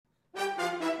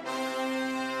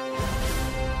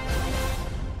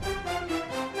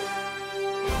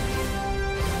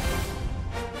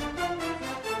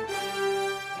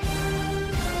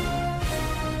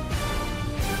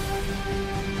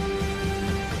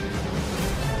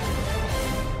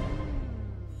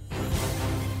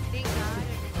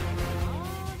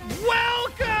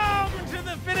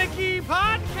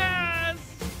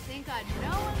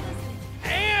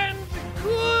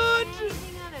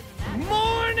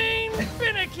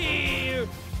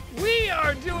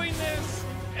are doing this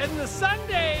in the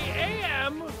Sunday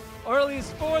AM, or at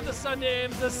least for the Sunday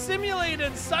AM, the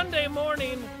simulated Sunday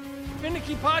morning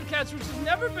Phinnecky podcast, which has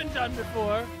never been done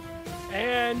before.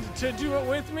 And to do it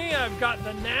with me, I've got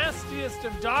the nastiest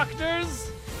of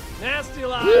doctors, Nasty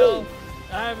Lyle. Woo!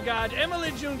 I've got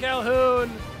Emily June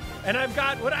Calhoun, and I've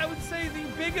got what I would say the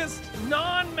biggest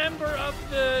non-member of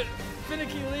the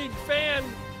Phinnecky League fan,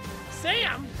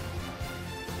 Sam.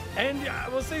 And I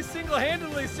will say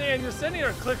single-handedly, Sam, you're sending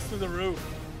our clicks through the roof.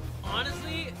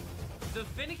 Honestly, the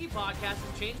Phinnecky podcast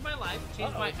has changed my life,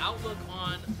 changed my outlook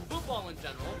on football in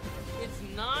general. It's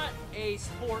not a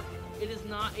sport. It is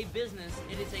not a business.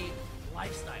 It is a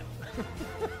lifestyle. Let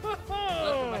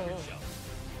the record show.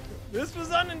 This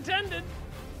was unintended,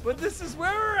 but this is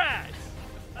where we're at.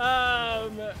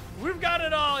 We've got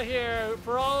it all here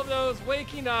for all of those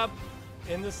waking up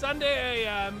in the Sunday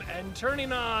AM and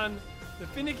turning on the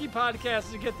Phinnecky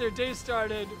podcast to get their day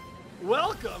started.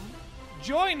 Welcome.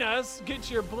 Join us.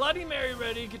 Get your Bloody Mary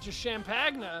ready. Get your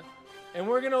champagne, and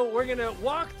we're gonna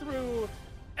walk through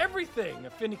everything.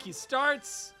 Phinnecky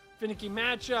starts, Phinnecky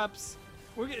matchups.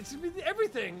 It's gonna be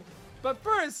everything. But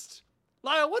first,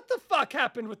 Lyle, what the fuck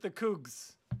happened with the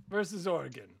Cougs versus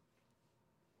Oregon?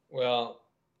 Well,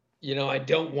 I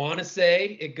don't want to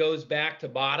say it goes back to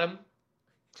bottom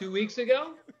 2 weeks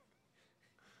ago.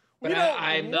 But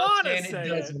I'm not saying it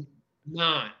does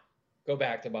not go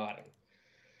back to bottom.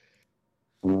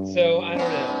 So I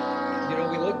don't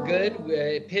know. We look good.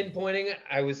 Pinpointing,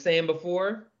 I was saying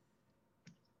before,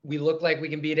 we look like we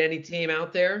can beat any team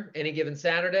out there any given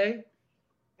Saturday.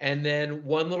 And then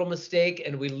one little mistake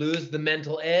and we lose the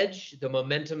mental edge. The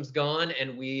momentum's gone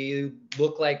and we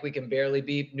look like we can barely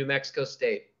beat New Mexico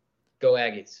State. Go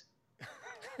Aggies.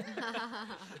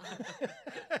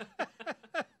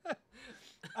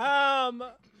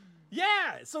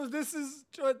 Yeah, so this is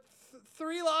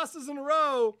 3 losses in a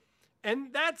row,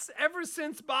 and that's ever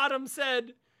since Bottom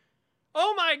said,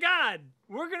 oh my God,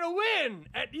 we're going to win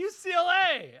at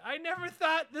UCLA. I never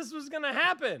thought this was going to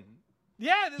happen.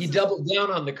 Yeah, he doubled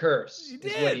down on the curse.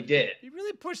 Is what he did. He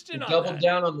really pushed in on that. He doubled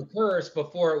down on the curse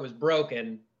before it was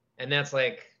broken, and that's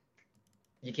like,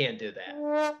 you can't do that.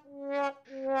 And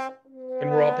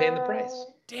we're all paying the price.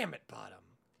 Damn it, Bottom.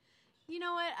 You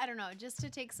know what? I don't know. Just to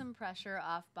take some pressure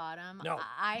off Bottom, no.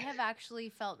 I have actually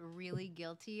felt really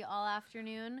guilty all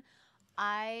afternoon.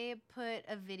 I put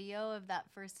a video of that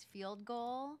first field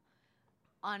goal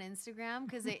on Instagram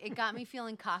because it got me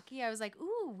feeling cocky. I was like,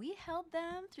 ooh, we held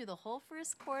them through the whole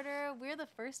first quarter. We're the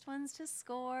first ones to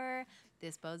score.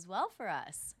 This bodes well for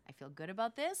us. I feel good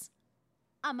about this.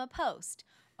 I'm a post.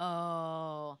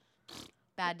 Oh,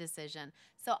 bad decision.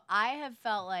 So I have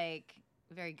felt like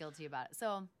very guilty about it.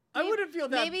 So I wouldn't feel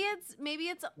that. Maybe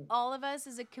it's all of us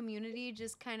as a community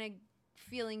just kind of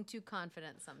feeling too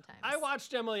confident sometimes. I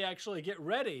watched Emily actually get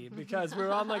ready because we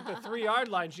were on like the 3-yard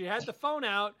line. She had the phone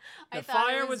out. The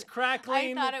fire was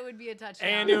crackling. I thought it would be a touchdown.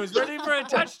 And it was ready for a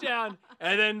touchdown.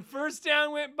 And then first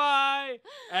down went by.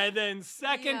 And then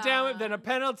second down, then a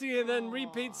penalty, and then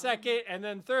repeat second, and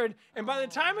then third. And by the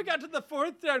time it got to the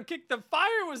 4th down kick, the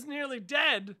fire was nearly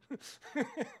dead.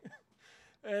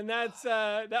 And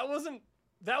that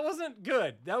wasn't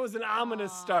good. That was an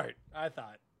ominous start, I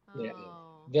thought. Yeah.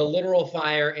 The literal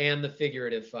fire and the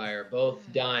figurative fire, both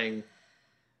dying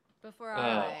before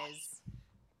our eyes.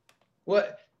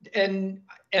 What? And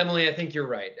Emily, I think you're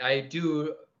right. I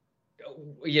do,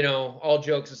 all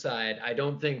jokes aside, I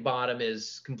don't think Bottom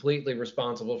is completely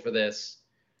responsible for this.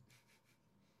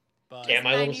 But am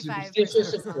I a little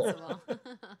superstitious? Of course.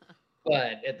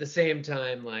 But at the same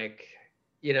time, when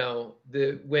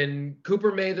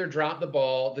Cooper Mather dropped the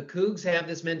ball, the Cougs have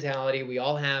this mentality. We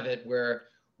all have it where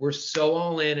we're so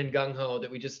all in and gung-ho that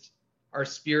our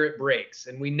spirit breaks,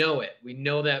 and we know it. We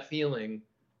know that feeling,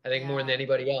 I think, more than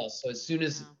anybody else. So as soon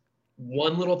as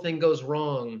one little thing goes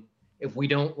wrong, if we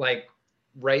don't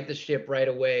right the ship right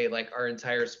away, our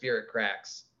entire spirit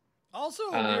cracks. Also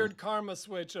a weird karma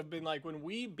switch of being when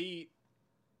we beat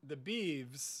the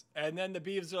Beavs, and then the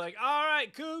Beavs are like, all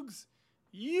right, Cougs,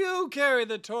 you carry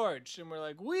the torch. And we're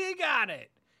like, we got it.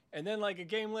 And then a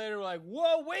game later, we're like,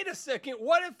 whoa, wait a second.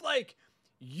 What if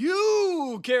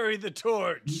you carry the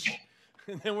torch?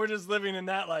 And then we're just living in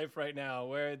that life right now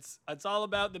where it's all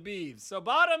about the Beavs. So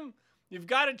Bottom, you've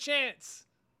got a chance.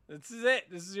 This is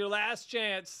it. This is your last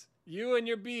chance. You and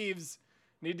your Beavs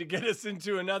need to get us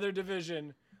into another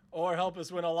division or help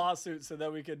us win a lawsuit so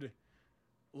that we could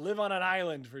live on an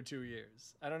island for 2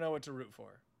 years. I don't know what to root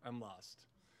for. I'm lost.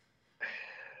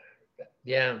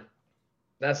 Yeah,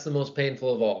 that's the most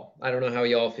painful of all. I don't know how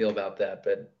y'all feel about that,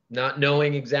 but not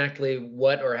knowing exactly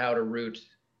what or how to root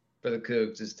for the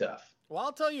Cougs is tough. Well,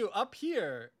 I'll tell you, up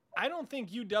here, I don't think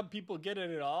UW people get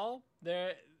it at all.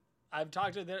 I've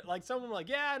talked to like someone like,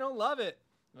 yeah, I don't love it.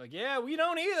 I'm like, yeah, we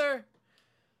don't either.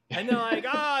 And they're like,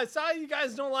 I saw you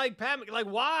guys don't like Pat. Like,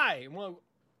 why? Well,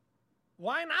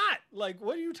 why not? Like,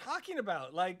 what are you talking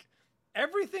about? Like,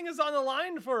 everything is on the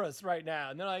line for us right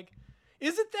now. And they're like,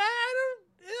 is it that?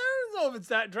 I don't know if it's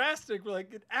that drastic. We're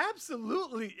like, it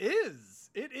absolutely is.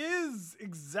 It is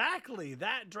exactly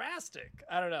that drastic.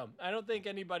 I don't know. I don't think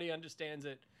anybody understands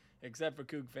it except for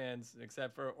Coug fans,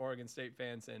 except for Oregon State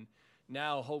fans, and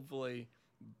now hopefully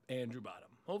Andrew Bottom.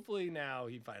 Hopefully now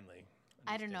he finally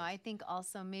I don't know. I think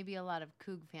also maybe a lot of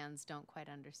Coug fans don't quite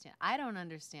understand. I don't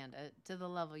understand it to the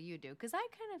level you do, because I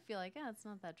kind of feel like, it's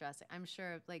not that drastic. I'm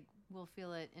sure like we'll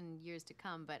feel it in years to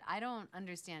come, but I don't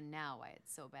understand now why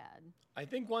it's so bad. I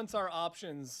think once our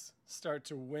options start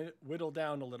to whittle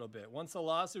down a little bit, once the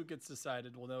lawsuit gets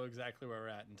decided, we'll know exactly where we're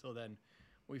at. Until then,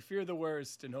 we fear the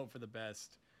worst and hope for the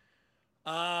best.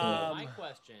 My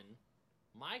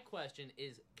question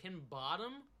is, can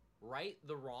Bottom right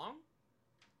the wrong?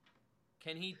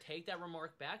 Can he take that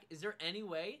remark back? Is there any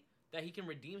way that he can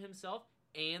redeem himself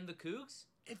and the Cougs?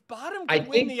 If Bottom could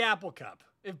win the Apple Cup,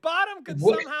 if Bottom could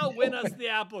somehow win us the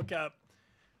Apple Cup,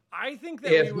 I think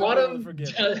that we would be able to forgive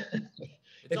him.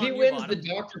 If he wins the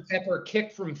Dr. Pepper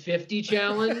kick from 50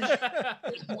 challenge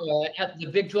at the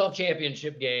Big 12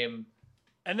 championship game,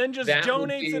 and then just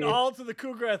donates it all to the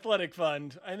Cougar Athletic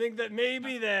Fund, I think that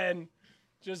maybe then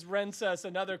just rents us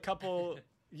another couple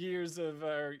years of,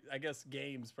 I guess,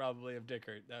 games probably of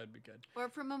Dickert. That would be good. Or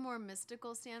from a more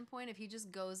mystical standpoint, if he just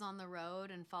goes on the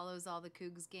road and follows all the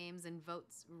Cougs games and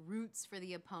roots for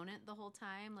the opponent the whole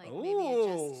time, like maybe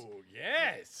it just...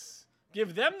 yes.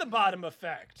 Give them the Bottom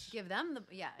effect. Give them the,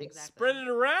 exactly. Spread it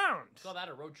around. Call that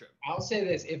a road trip. I'll say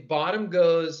this. If Bottom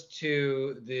goes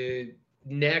to the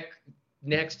next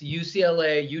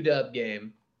UCLA UW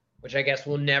game, which I guess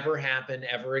will never happen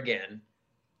ever again,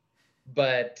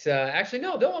 but actually,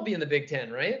 no, they'll all be in the Big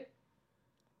Ten, right?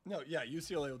 No, yeah,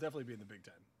 UCLA will definitely be in the Big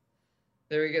Ten.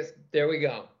 There we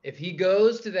go. If he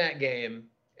goes to that game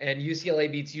and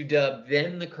UCLA beats UW,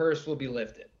 then the curse will be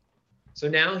lifted. So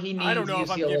now he needs I don't know UCLA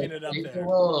if I'm giving it up there.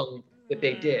 Wrong that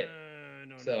they did.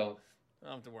 So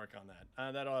I'll have to work on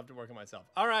that. That'll have to work on myself.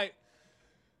 All right.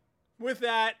 With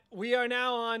that, we are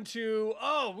now on to,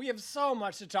 we have so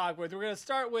much to talk with. We're going to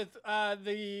start with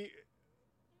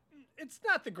it's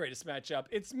not the greatest matchup.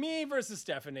 It's me versus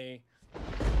Stephanie.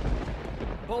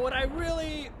 But what I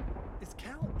really... Is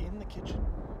Cal in the kitchen?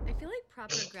 I feel like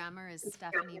proper grammar is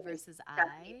Stephanie versus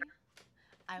I.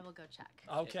 I will go check.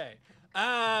 Okay. You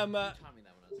taught me that when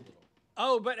I was little.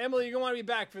 Oh, but Emily, you're going to want to be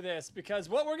back for this, because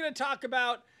what we're going to talk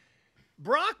about,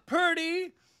 Brock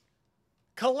Purdy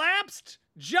collapsed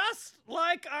just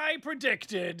like I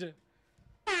predicted.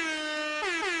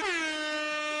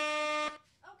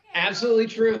 Absolutely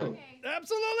true. Okay.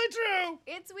 Absolutely true.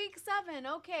 It's week 7.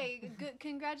 Okay. Good.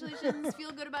 Congratulations.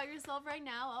 Feel good about yourself right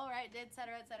now. All right. Et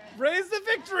cetera, et cetera. Raise the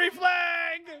victory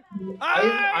flag.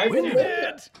 I did did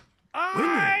it.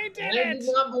 I did I did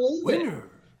not believe it.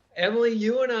 Emily,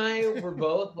 you and I were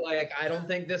both like, I don't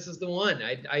think this is the one.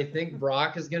 I think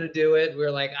Brock is going to do it. We were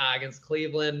like, against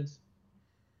Cleveland,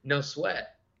 no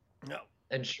sweat. No.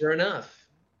 And sure enough.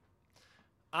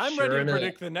 I'm ready to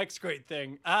predict the next great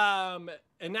thing.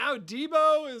 And now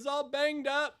Deebo is all banged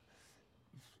up.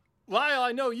 Lyle,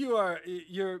 I know you're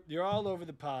all over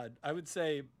the pod. I would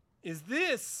say, is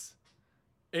this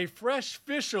a fresh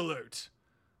fish alert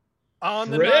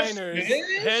on the Niners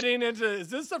heading into? Is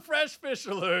this a fresh fish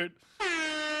alert?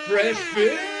 Fresh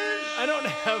fish? I don't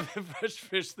have the fresh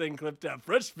fish thing clipped out.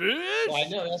 Fresh fish? Well, I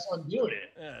know, that's why I'm doing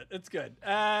it. Yeah, it's good.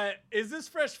 Is this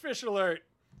fresh fish alert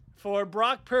for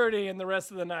Brock Purdy and the rest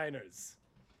of the Niners?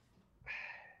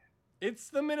 It's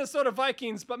the Minnesota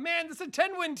Vikings, but man, this is a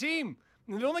 10-win team.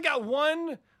 They've only got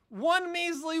one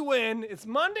measly win. It's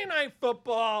Monday Night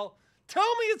Football. Tell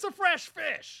me it's a fresh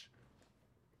fish.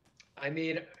 I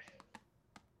mean,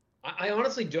 I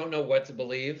honestly don't know what to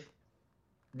believe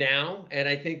now. And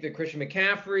I think the Christian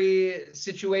McCaffrey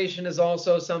situation is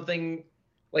also something,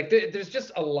 like there's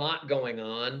just a lot going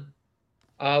on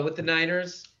with the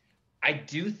Niners. I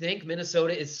do think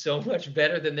Minnesota is so much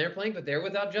better than they're playing, but they're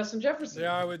without Justin Jefferson. They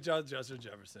are with Justin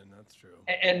Jefferson. That's true.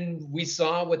 And we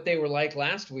saw what they were like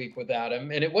last week without him,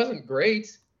 and it wasn't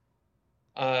great.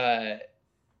 I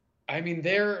mean,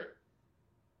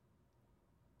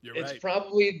 it's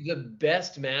probably the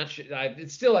best match.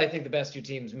 It's still, I think, the best two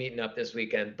teams meeting up this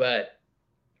weekend, but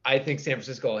I think San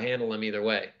Francisco will handle them either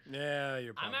way. Yeah,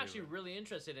 you're probably I'm actually really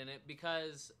interested in it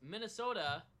because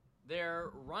Minnesota, their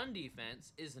run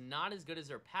defense is not as good as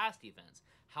their pass defense.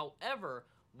 However,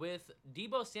 with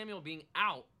Deebo Samuel being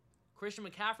out, Christian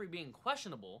McCaffrey being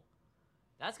questionable,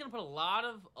 that's going to put a lot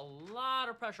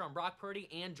of pressure on Brock Purdy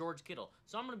and George Kittle.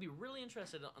 So I'm going to be really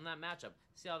interested in that matchup.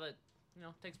 See how that,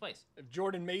 takes place. If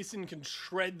Jordan Mason can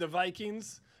shred the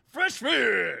Vikings, fresh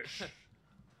fish.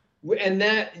 And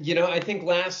that, I think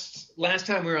last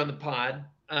time we were on the pod,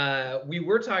 we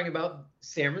were talking about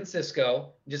San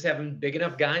Francisco just having big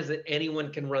enough guys that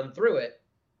anyone can run through it.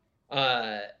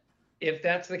 If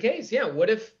that's the case, yeah. What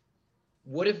if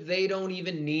they don't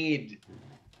even need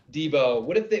Deebo?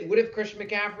 What if Christian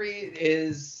McCaffrey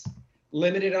is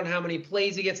limited on how many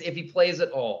plays he gets, if he plays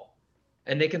at all,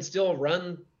 and they can still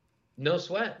run, no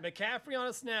sweat? McCaffrey on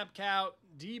a snap count,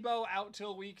 Deebo out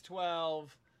till week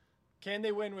 12. Can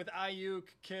they win with Ayuk,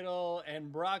 Kittle,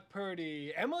 and Brock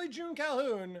Purdy? Emily June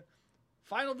Calhoun,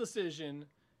 final decision.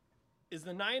 Is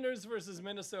the Niners versus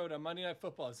Minnesota Monday Night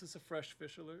Football? Is this a fresh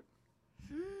fish alert?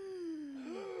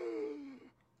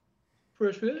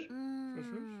 Fresh fish?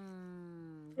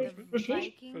 The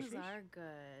Vikings are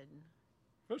good.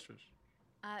 Fresh fish.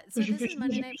 So this is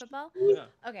Monday Night Football? Yeah.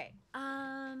 Okay.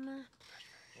 Well,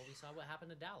 we saw what happened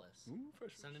to Dallas. Ooh,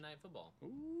 fresh Sunday Night Football.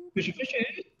 Ooh, Fishy fish.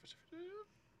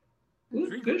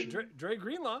 Dre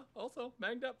Greenlaw also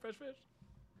banged up. Fresh fish.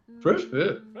 Fresh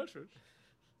fish. Fresh fish.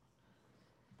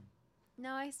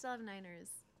 No, I still have Niners.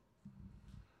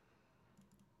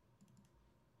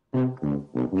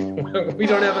 We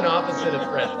don't have an opposite of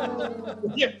fresh.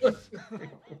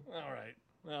 All right.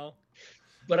 Well.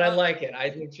 But I like it. I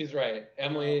think she's right.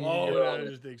 Emily. I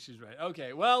just think she's right.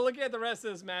 Okay. Well, looking at the rest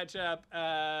of this matchup,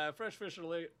 fresh fish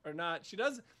or not, she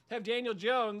does have Daniel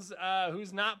Jones,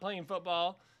 who's not playing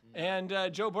football, and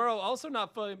Joe Burrow also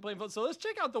not playing football. So let's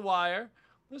check out the wire.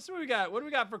 Let's see what we got. What do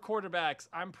we got for quarterbacks?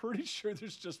 I'm pretty sure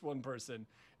there's just one person.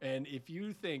 And if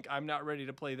you think I'm not ready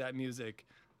to play that music,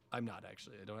 I'm not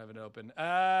actually. I don't have it open.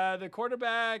 The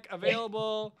quarterback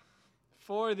available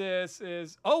for this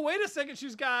is... Oh, wait a second.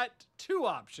 She's got two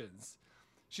options.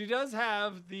 She does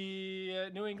have the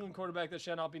New England quarterback that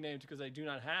shall not be named because I do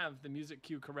not have the music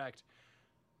cue correct.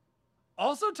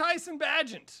 Also Tyson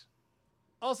Bagent,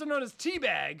 also known as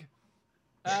Teabag.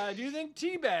 Do you think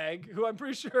Teabag, who I'm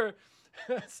pretty sure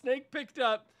Snake picked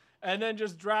up and then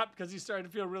just dropped because he started to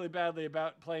feel really badly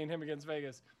about playing him against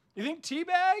Vegas. You think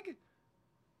Teabag?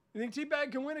 You think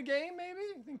Teabag can win a game, maybe?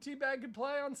 You think Teabag could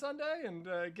play on Sunday and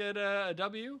get a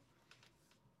W?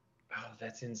 Oh,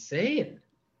 that's insane.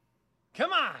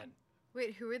 Come on.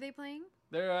 Wait, who are they playing?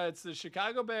 It's the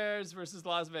Chicago Bears versus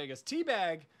Las Vegas.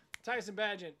 Teabag, Tyson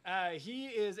Bagent, he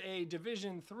is a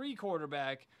Division III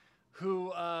quarterback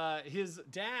who his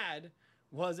dad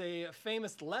was a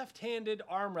famous left-handed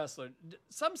arm wrestler.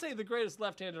 Some say the greatest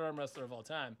left-handed arm wrestler of all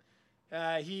time.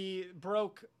 He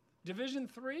broke Division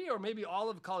III or maybe all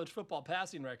of college football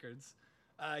passing records.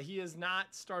 He has not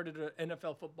started an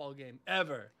NFL football game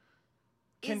ever.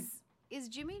 Is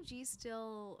Jimmy G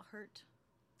still hurt?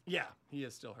 Yeah, he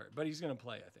is still hurt, but he's going to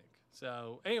play, I think.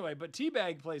 So anyway, but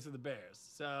Teabag plays for the Bears.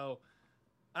 So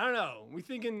I don't know. We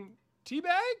thinking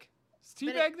Teabag? Is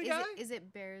Teabag the guy? Is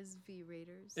it Bears v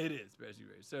Raiders? It is Bears v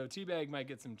Raiders. So Teabag might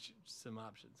get some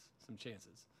options, some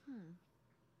chances.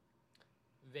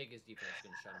 Vegas defense is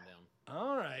going to shut him down.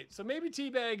 All right. So maybe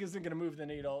Teabag isn't going to move the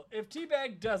needle. If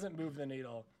Teabag doesn't move the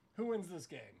needle, who wins this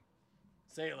game?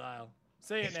 Say it, Lyle.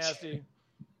 Say it, Nasty.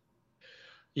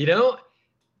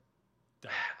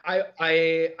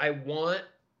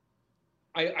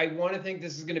 I want to think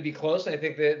this is going to be close. I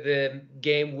think that the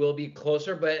game will be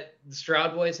closer, but the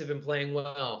Stroud boys have been playing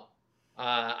well.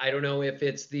 I don't know if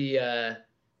it's the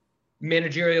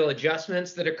managerial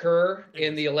adjustments that occur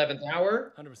in the 11th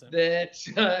hour 100%. that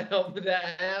help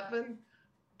that happen.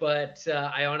 But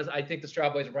I think the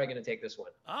Stroud boys are probably going to take this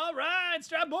one. All right,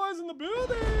 Stroud boys in the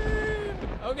building.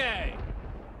 Okay,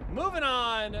 moving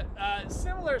on.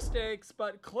 Similar stakes,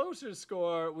 but closer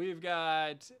score. We've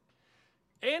got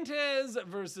Antez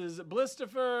versus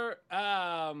Blistifer.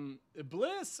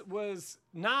 Bliss was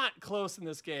not close in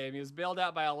this game. He was bailed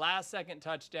out by a last-second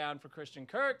touchdown for Christian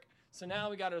Kirk. So now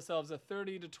we got ourselves a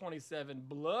 30-27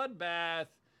 bloodbath.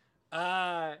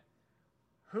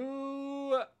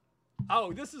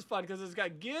 Oh, this is fun because it's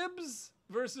got Gibbs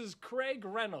versus Craig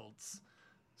Reynolds.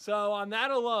 So on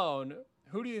that alone,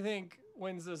 who do you think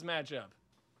wins this matchup?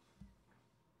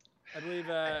 I believe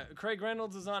Craig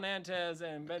Reynolds is on Antez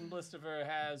and Ben Blistifer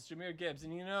has Jahmyr Gibbs.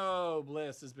 And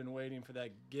Bliss has been waiting for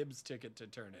that Gibbs ticket to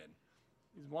turn in.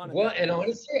 He's wanted that. And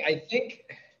honestly, I think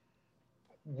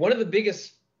one of the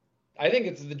biggest... I think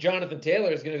it's the Jonathan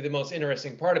Taylor is going to be the most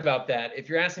interesting part about that. If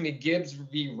you're asking me Gibbs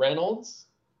v. Reynolds,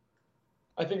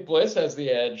 I think Bliss has the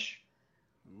edge.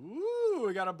 Ooh,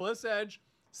 we got a Bliss edge.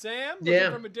 Sam,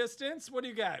 looking from a distance, what do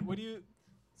you got? What do you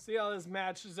see how this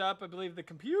matches up? I believe the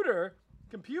computer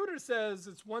says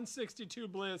it's 162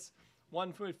 Bliss,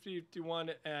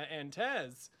 151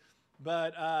 Antez.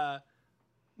 But,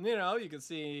 you can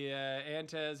see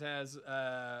Antez has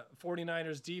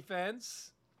 49ers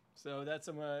defense. So that's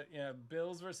some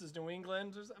Bills versus New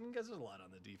England. I guess there's a lot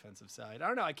on the defensive side. I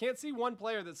don't know. I can't see one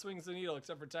player that swings the needle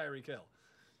except for Tyreek Hill.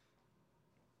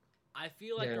 I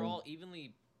feel like they're all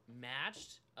evenly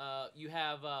matched. You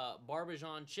have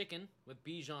Barbizon Chicken with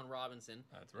Bijan Robinson.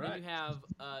 That's right. And you have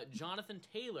Jonathan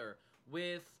Taylor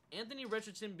with Anthony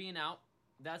Richardson being out.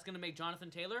 That's going to make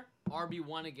Jonathan Taylor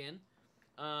RB1 again.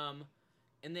 And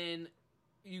then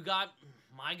you got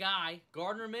my guy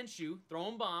Gardner Minshew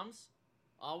throwing bombs.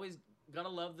 Always gotta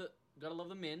love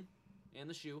the min and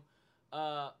the shoe.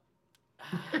 That's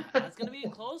gonna be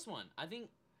a close one. I think.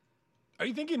 Are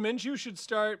you thinking Minshew should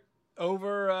start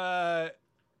over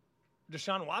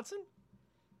Deshaun Watson?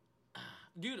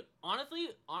 Dude, honestly,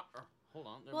 hold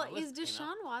on. Well, is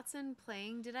Deshaun Watson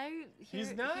playing? Did I hear?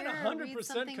 He's not 100% read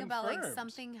something confirmed. about like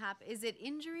something happened? Is it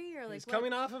injury or like? He's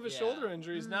coming off of a shoulder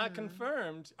injury. He's not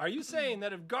confirmed. Are you saying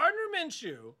that if Gardner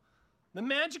Minshew, the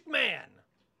Magic Man,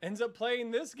 ends up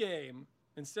playing this game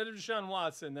instead of Deshaun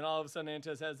Watson, then all of a sudden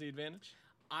Antez has the advantage?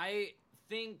 I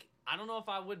don't know if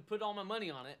I would put all my money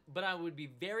on it, but I would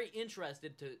be very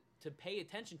interested to pay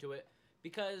attention to it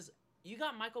because you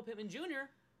got Michael Pittman Jr.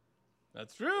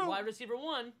 That's true. Wide receiver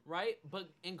 1, right?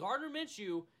 And Gardner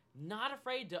Minshew, not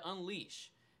afraid to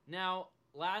unleash. Now,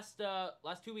 last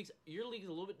 2 weeks, your league is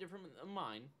a little bit different than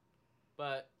mine,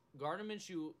 but Gardner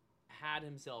Minshew had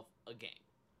himself a game.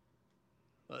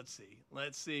 Let's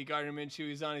see. Gardner Minshew,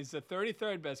 he's the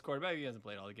 33rd best quarterback. He hasn't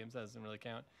played all the games. That doesn't really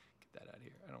count. Get that out of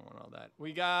here. I don't want all that.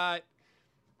 We got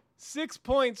 6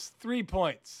 points, 3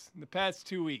 points in the past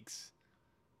 2 weeks.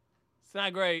 It's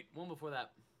not great. One before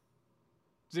that.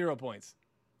 0 points.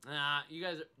 You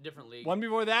guys are different league. One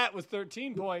before that was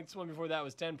 13 points. One before that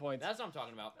was 10 points. That's what I'm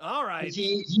talking about. All right.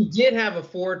 He did have a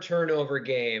 4 turnover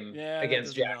game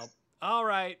against Jackson. All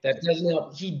right. That doesn't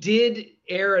help. He did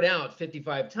air it out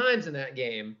 55 times in that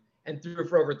game and threw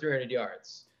for over 300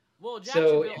 yards. Well,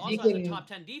 Jacksonville also has a top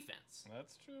 10 defense.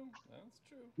 That's true.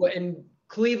 Well, and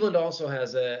Cleveland also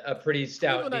has a pretty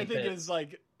stout Cleveland, defense. I think, is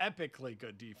like epically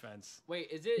good defense.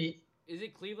 Wait, is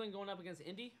it Cleveland going up against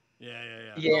Indy?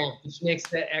 Yeah. Which makes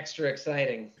that extra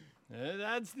exciting.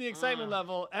 That's the excitement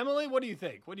level. Emily, what do you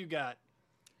think? What do you got?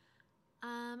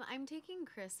 I'm taking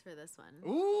Chris for this one.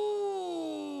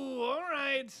 Ooh, all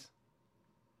right.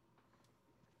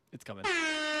 It's coming. All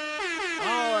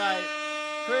right,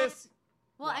 Chris.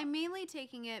 Well, I'm mainly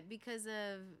taking it because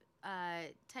of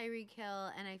Tyreek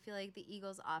Hill, and I feel like the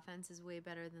Eagles' offense is way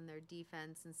better than their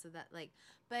defense, and so that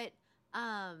but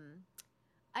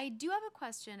I do have a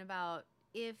question about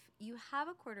if you have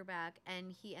a quarterback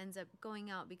and he ends up going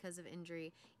out because of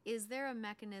injury, is there a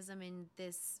mechanism in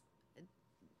this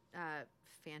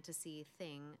fantasy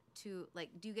thing to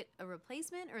do you get a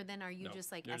replacement or then are you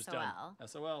just like SOL?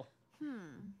 SOL.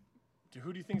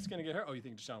 Who do you think is going to get hurt? Oh, you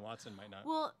think Deshaun Watson might not?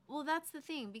 Well, that's the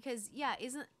thing because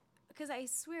I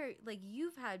swear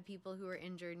you've had people who are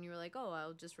injured and you were like, oh,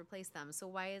 I'll just replace them. So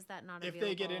why is that not available? If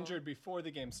they get injured before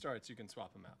the game starts, you can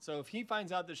swap them out. So if he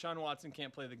finds out that Deshaun Watson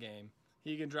can't play the game,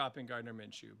 he can drop in Gardner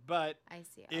Minshew. But I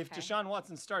see. If Deshaun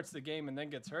Watson starts the game and then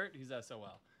gets hurt, he's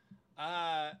SOL.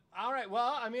 All right.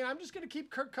 Well, I'm just going to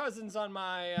keep Kirk Cousins on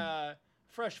my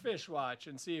fresh fish watch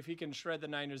and see if he can shred the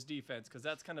Niners defense because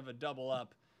that's kind of a double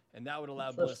up, and that would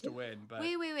allow Bliss to win. But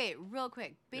wait, real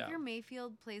quick. Baker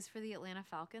Mayfield plays for the Atlanta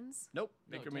Falcons? Nope.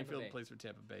 Baker Mayfield plays for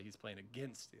Tampa Bay. He's playing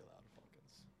against the Atlanta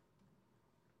Falcons.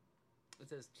 It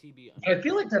says TB. I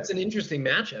feel like that's an interesting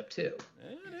matchup too.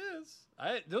 It is.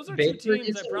 Those are Baker two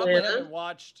teams I probably Atlanta. haven't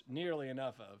watched nearly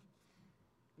enough of.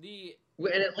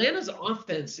 And Atlanta's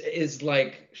offense is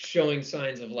showing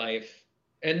signs of life,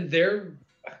 and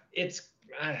it's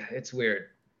weird.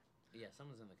 Yeah,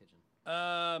 someone's in the kitchen.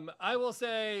 I will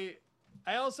say,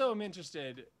 I also am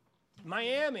interested.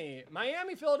 Miami,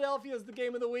 Philadelphia is the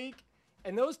game of the week,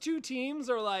 and those two teams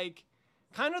are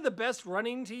kind of the best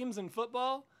running teams in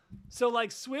football. So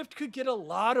Swift could get a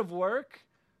lot of work,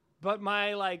 but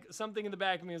my something in the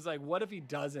back of me is what if he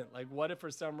doesn't? What if for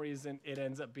some reason it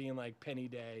ends up being Penny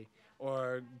Day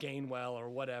or Gainwell or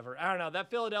whatever? I don't know. That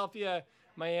Philadelphia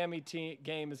Miami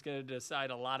game is going to decide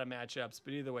a lot of matchups,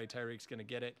 but either way, Tyreek's going to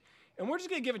get it. And we're just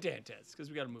going to give it to Antez because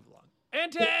we got to move along.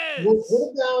 Antez!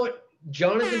 What about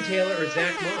Jonathan Taylor or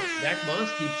Zach Moss? Zach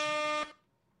Moss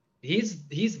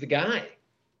he's the guy.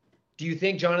 Do you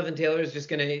think Jonathan Taylor is just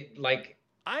going to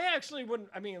I actually wouldn't.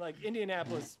 I mean, like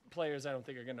Indianapolis players, I don't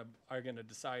think are gonna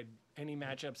decide any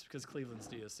matchups because Cleveland's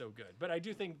D is so good. But I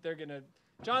do think they're gonna.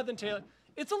 Jonathan Taylor.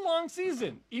 It's a long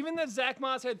season. Even though Zach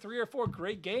Moss had 3 or 4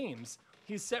 great games,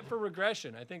 he's set for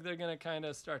regression. I think they're gonna kind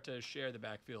of start to share the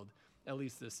backfield at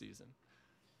least this season.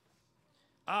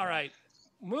 All right,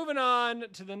 moving on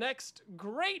to the next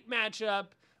great matchup.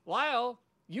 Lyle,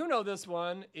 you know this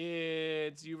one.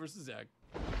 It's you versus Zach.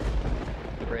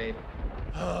 Great.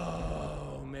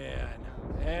 Oh, man.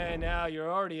 And now you're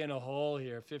already in a hole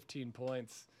here, 15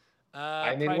 points.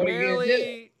 I mean, primarily, what are you gonna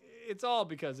do? It's all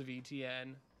because of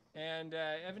ETN. And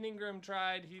Evan Ingram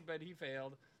tried, but he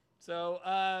failed. So,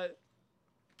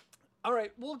 all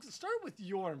right, we'll start with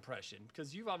your impression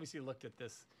because you've obviously looked at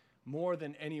this more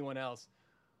than anyone else.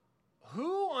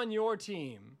 Who on your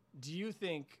team do you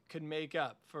think could make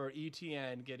up for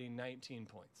ETN getting 19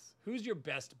 points? Who's your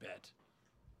best bet?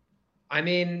 I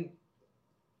mean,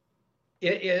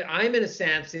 I'm in a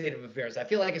sad state of affairs. I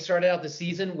feel like I started out the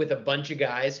season with a bunch of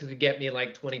guys who could get me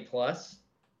like 20 plus,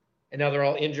 and now they're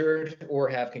all injured or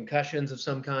have concussions of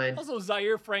some kind. Also,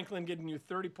 Zaire Franklin getting you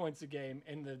 30 points a game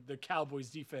and the Cowboys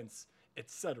defense,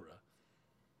 etc.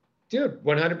 Dude,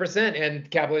 100%.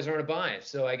 And Cowboys are on a bye,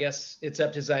 so I guess it's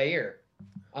up to Zaire.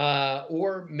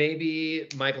 Or maybe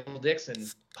Michael Dixon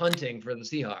punting for the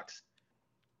Seahawks.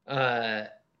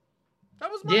 That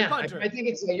was my punter. I think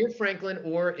it's Zaire Franklin,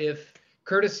 or if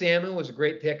Curtis Samuel was a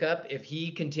great pickup, if he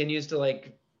continues to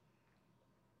like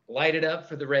light it up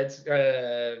for the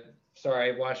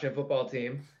Washington football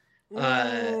team.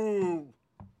 God,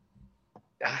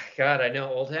 I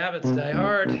know old habits die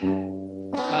hard.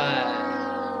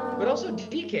 But also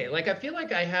DK. Like, I feel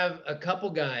like I have a couple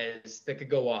guys that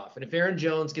could go off. And if Aaron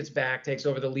Jones gets back, takes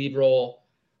over the lead role,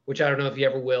 which I don't know if he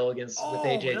ever will with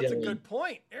AJ Dillon. That's a good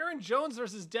point. Aaron Jones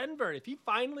versus Denver. If he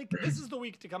finally, this is the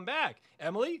week to come back.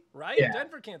 Emily, right? Yeah.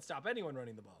 Denver can't stop anyone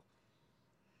running the ball.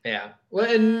 Yeah. Well,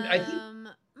 and I think.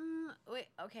 Wait.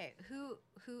 Okay. Who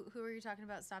are you talking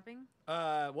about stopping?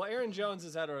 Well, Aaron Jones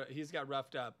he's got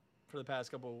roughed up for the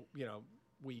past couple,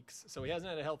 weeks, so he hasn't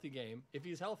had a healthy game. If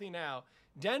he's healthy now,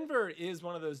 Denver is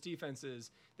one of those defenses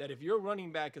that if your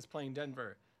running back is playing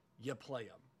Denver, you play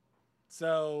him.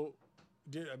 So,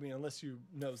 unless you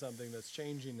know something that's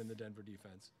changing in the Denver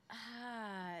defense.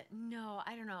 No,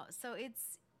 I don't know. So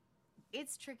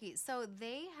it's tricky. So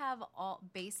they have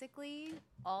basically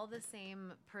all the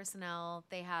same personnel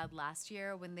they had last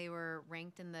year when they were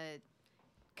ranked in the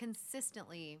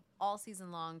consistently all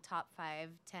season long top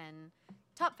 5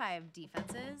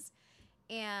 defenses.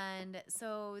 And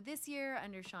so this year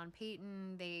under Sean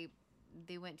Payton, they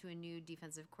went to a new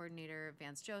defensive coordinator,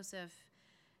 Vance Joseph,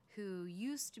 who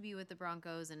used to be with the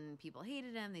Broncos and people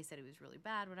hated him. They said he was really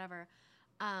bad, whatever.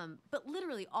 But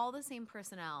literally all the same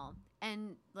personnel.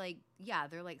 And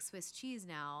they're like Swiss cheese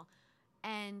now.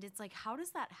 And it's like, how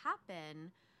does that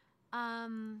happen? I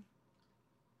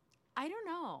don't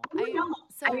know.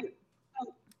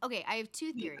 Okay, I have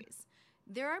 2 theories.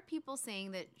 There are people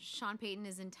saying that Sean Payton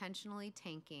is intentionally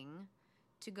tanking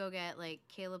to go get like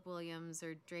Caleb Williams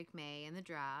or Drake May in the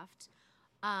draft.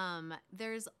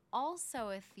 There's also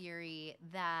a theory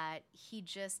that he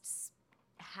just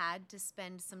had to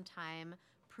spend some time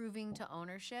proving to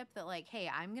ownership that like, hey,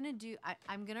 I'm gonna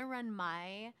run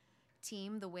my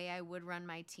team the way I would run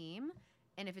my team,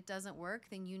 and if it doesn't work,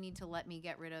 then you need to let me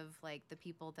get rid of like the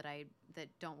people that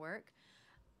don't work.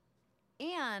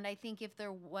 And I think if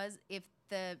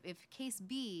case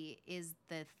B is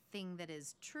the thing that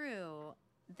is true,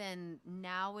 then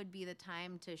now would be the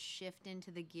time to shift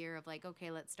into the gear of like, okay,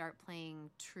 let's start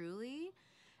playing truly.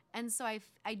 And so I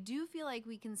do feel like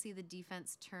we can see the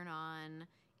defense turn on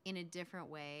in a different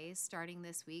way starting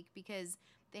this week, because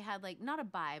they had like not a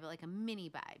bye, but like a mini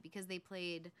bye, because they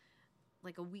played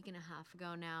like a week and a half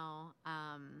ago now.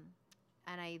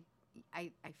 And I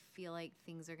feel like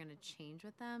things are going to change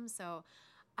with them. So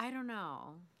I don't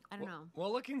know.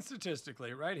 Well, looking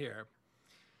statistically right here,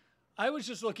 I was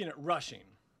just looking at rushing.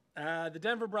 The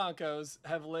Denver Broncos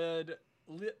have allowed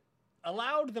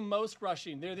the most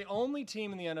rushing. They're the only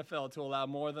team in the NFL to allow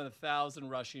more than 1,000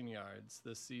 rushing yards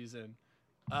this season.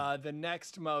 The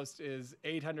next most is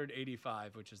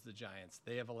 885, which is the Giants.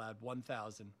 They have allowed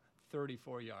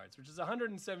 1,034 yards, which is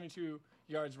 172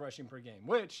 yards rushing per game,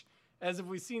 which, as if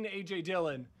we've seen AJ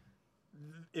Dillon,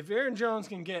 if Aaron Jones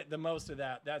can get the most of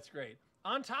that, that's great.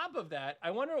 On top of that,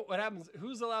 I wonder what happens.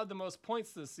 Who's allowed the most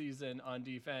points this season on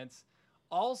defense?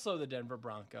 Also the Denver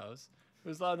Broncos.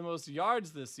 Who's allowed the most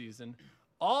yards this season?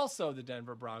 Also the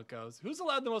Denver Broncos. Who's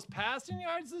allowed the most passing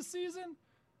yards this season?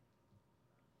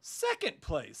 Second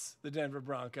place, the Denver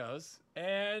Broncos.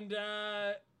 And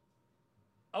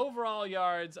overall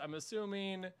yards, I'm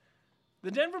assuming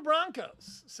the Denver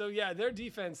Broncos. So, yeah, their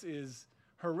defense is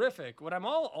horrific.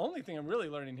 Only thing I'm really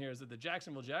learning here is that the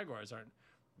Jacksonville Jaguars aren't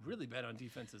really bad on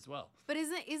defense as well. But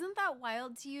isn't that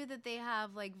wild to you that they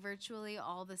have like virtually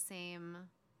all the same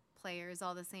players,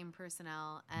 all the same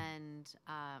personnel, and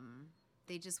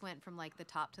they just went from like the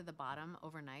top to the bottom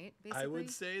overnight, basically? I would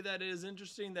say that it is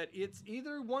interesting that it's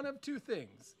either one of two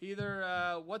things.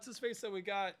 Either what's his face that we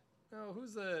got? Oh,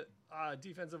 who's the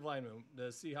defensive lineman the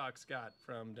Seahawks got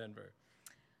from Denver?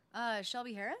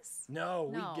 Shelby Harris?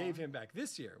 No, we gave him back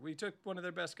this year. We took one of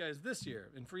their best guys this year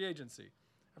in free agency.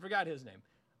 I forgot his name.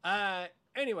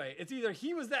 Anyway, it's either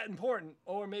he was that important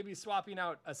or maybe swapping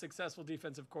out a successful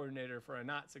defensive coordinator for a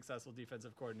not successful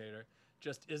defensive coordinator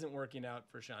just isn't working out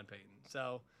for Sean Payton.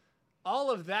 So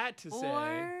all of that to say,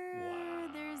 wow.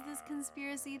 There's this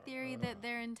conspiracy theory that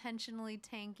they're intentionally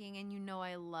tanking, and you know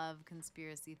I love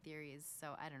conspiracy theories,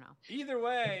 so I don't know. Either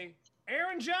way,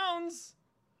 Aaron Jones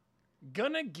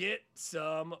gonna get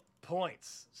some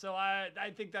points. So I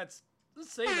think let's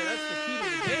say that's the key to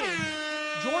the game.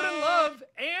 Jordan Love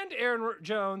and Aaron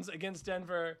Jones against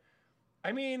Denver.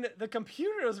 I mean, the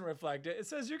computer doesn't reflect it. It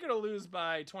says you're going to lose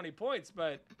by 20 points,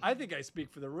 but I think I speak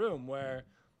for the room where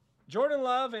Jordan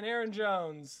Love and Aaron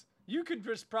Jones, you could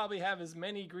just probably have as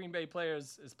many Green Bay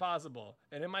players as possible,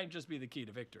 and it might just be the key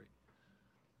to victory.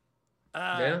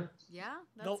 Yeah,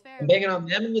 that's fair. I'm banging on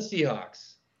them and the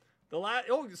Seahawks.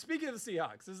 Speaking of the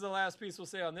Seahawks, this is the last piece we'll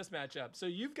say on this matchup. So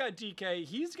you've got DK.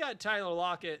 He's got Tyler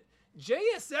Lockett.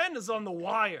 JSN is on the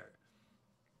wire.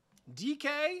 DK,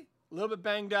 a little bit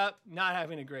banged up, not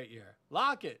having a great year.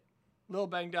 Lockett, a little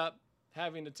banged up,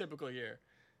 having a typical year.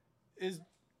 Is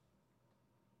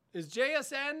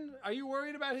JSN, are you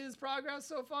worried about his progress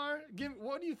so far?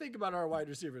 What do you think about our wide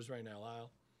receivers right now, Lyle?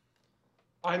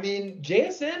 I mean,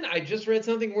 JSN, I just read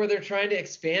something where they're trying to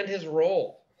expand his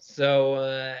role.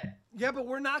 So, yeah, but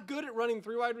we're not good at running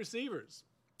 3 wide receivers.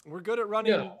 We're good at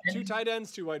running 2 tight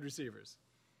ends, 2 wide receivers.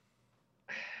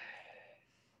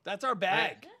 That's our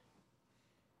bag.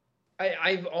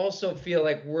 I also feel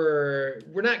like we're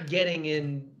not getting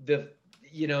in the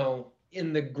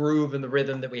groove and the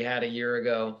rhythm that we had a year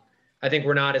ago. I think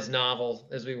we're not as novel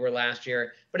as we were last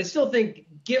year. But I still think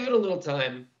give it a little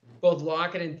time. Both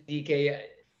Lockett and DK.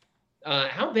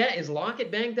 How bad is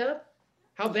Lockett banged up?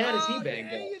 How bad is he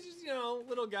banged up? He's just,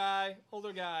 little guy,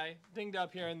 older guy, dinged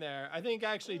up here and there. I think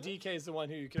actually DK is the one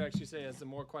who you could actually say has the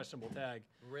more questionable tag.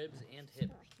 Ribs and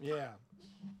hips. Yeah.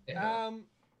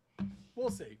 We'll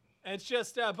see. It's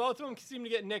just both of them seem to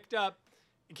get nicked up.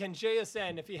 Can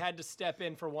JSN, if he had to step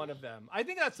in for one of them? I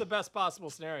think that's the best possible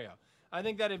scenario. I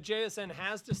think that if JSN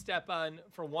has to step on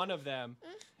for one of them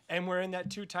and we're in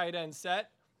that 2 tight end set,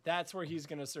 that's where he's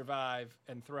going to survive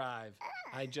and thrive.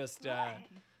 I just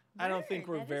don't think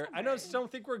we're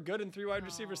don't think we're good in 3 wide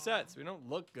receiver sets. We don't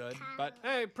look good, but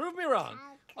hey, prove me wrong.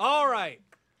 All right.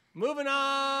 Moving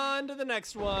on to the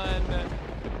next one.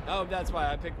 Oh, that's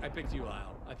why I picked you,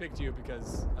 Lyle. I picked you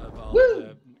because of all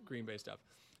the Green Bay stuff.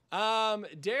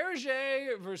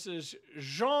 Derge versus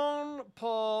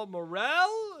Jean-Paul Morel,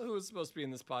 who was supposed to be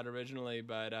in this pod originally,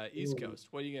 but East Coast.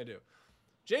 What are you gonna do?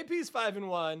 JP's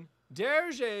 5-1,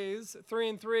 Derge's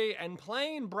 3-3, and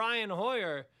playing Brian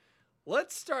Hoyer.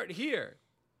 Let's start here.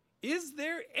 Is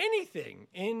there anything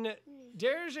in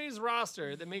Derge's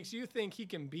roster that makes you think he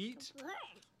can beat?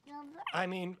 I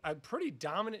mean, a pretty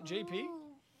dominant JP.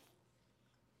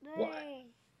 What?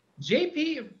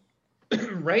 JP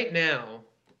right now,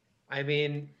 I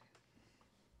mean,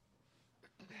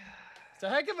 it's a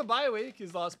heck of a bye week.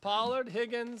 He's lost Pollard,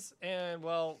 Higgins, and,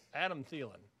 Adam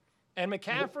Thielen. And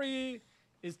McCaffrey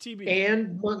is TBD.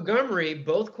 And Montgomery,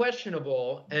 both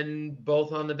questionable and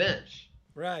both on the bench.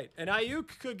 Right. And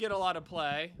Ayuk could get a lot of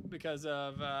play because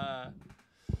of,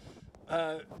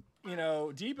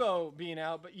 Deebo being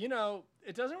out. But,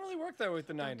 it doesn't really work that way with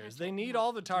the Niners. They need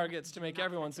all the targets to make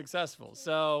everyone successful.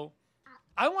 So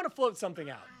I want to float something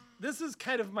out. This is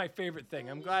kind of my favorite thing.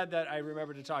 I'm glad that I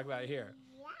remembered to talk about it here.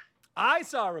 I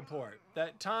saw a report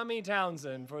that Tommy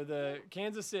Townsend for the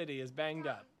Kansas City is banged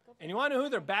up. And you want to know who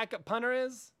their backup punter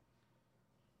is?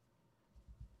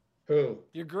 Who?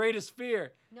 Your greatest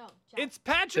fear. No, Jack. It's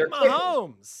Patrick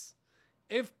Mahomes.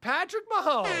 If Patrick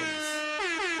Mahomes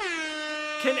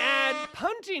can add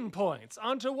punting points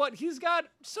onto what he's got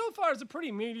so far is a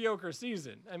pretty mediocre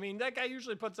season. I mean, that guy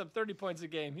usually puts up 30 points a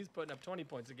game. He's putting up 20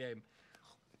 points a game.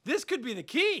 This could be the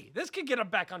key. This could get him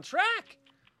back on track.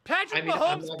 Patrick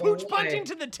Mahomes pooch punting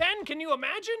to the 10. Can you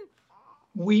imagine?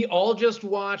 We all just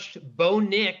watched Bo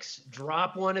Nix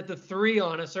drop one at the 3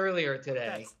 on us earlier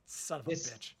today. That son of a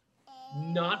bitch.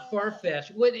 not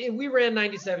far-fetched. We ran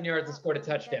 97 yards and scored a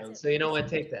touchdown, so you know what?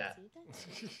 Take that.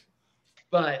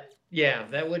 But yeah,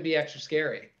 that would be extra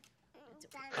scary.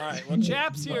 All right. Well,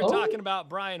 Chap's here talking about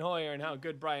Brian Hoyer and how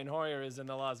good Brian Hoyer is in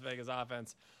the Las Vegas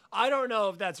offense. I don't know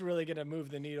if that's really going to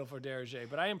move the needle for Derringer,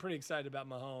 but I am pretty excited about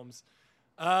Mahomes.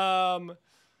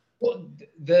 Well,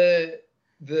 the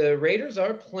Raiders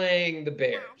are playing the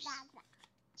Bears,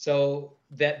 so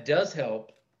that does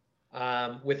help.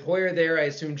 With Hoyer there, I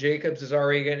assume Jacobs is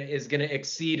going to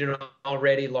exceed an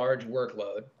already large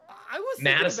workload. I was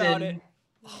thinking about it.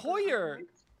 Hoyer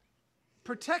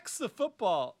protects the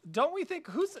football. Don't we think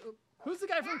who's the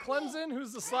guy from Clemson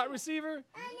who's the slot receiver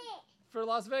for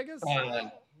Las Vegas?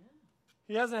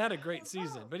 He hasn't had a great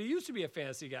season, but he used to be a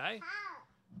fantasy guy.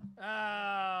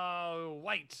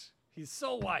 White. He's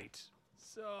so white.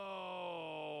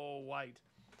 So white.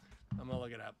 I'm going to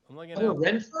look it up. I'm looking it up.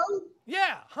 Renfro?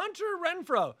 Yeah, Hunter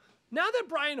Renfro. Now that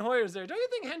Brian Hoyer's there, don't you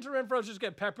think Hunter Renfro just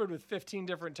get peppered with 15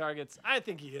 different targets? I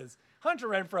think he is. Hunter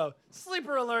Renfro,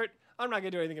 sleeper alert. I'm not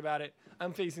going to do anything about it.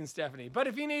 I'm facing Stephanie. But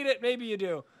if you need it, maybe you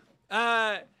do.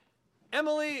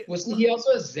 Emily. Well, see, he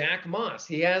also has Zach Moss.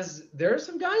 There are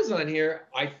some guys on here.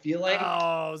 I feel like.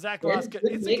 Oh, Zach Moss.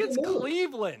 It's against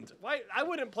Cleveland. Why? I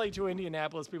wouldn't play two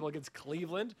Indianapolis people against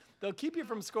Cleveland. They'll keep you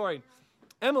from scoring.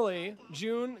 Emily,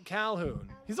 June Calhoun.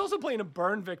 He's also playing a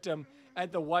burn victim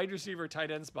at the wide receiver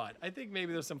tight end spot. I think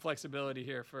maybe there's some flexibility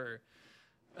here for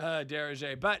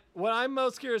Derringer. But what I'm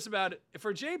most curious about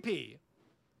for JP,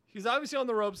 he's obviously on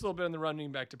the ropes a little bit in the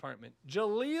running back department.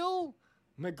 Jaleel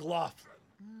McLaughlin.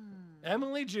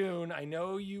 Emily June, I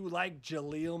know you like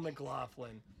Jaleel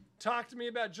McLaughlin. Talk to me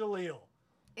about Jaleel.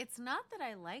 It's not that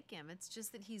I like him. It's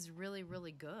just that he's really,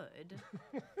 really good.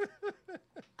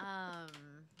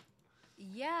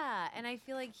 Yeah, and I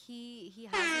feel like he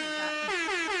hasn't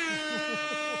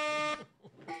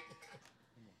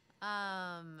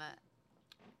gotten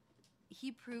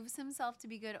he proves himself to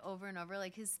be good over and over.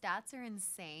 Like, his stats are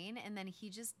insane, and then he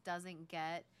just doesn't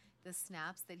get the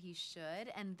snaps that he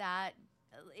should. And that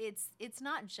it's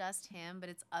not just him, but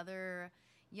it's other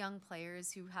young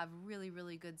players who have really,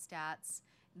 really good stats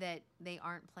that they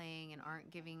aren't playing and aren't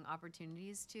giving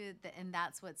opportunities to. And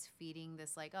that's what's feeding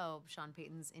this, like, oh, Sean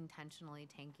Payton's intentionally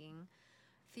tanking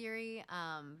theory.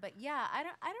 But yeah, I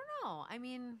don't know. I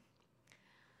mean,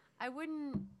 I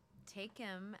wouldn't take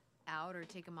him out or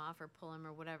take him off or pull him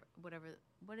or whatever.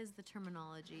 What is the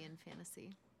terminology in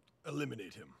fantasy?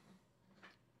 Eliminate him.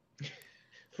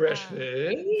 Fresh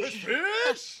fish.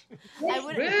 Fresh fish.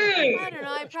 I don't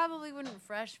know. I probably wouldn't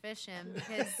fresh fish him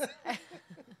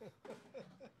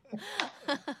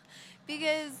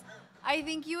because I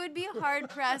think you would be hard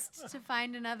pressed to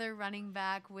find another running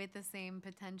back with the same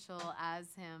potential as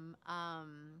him.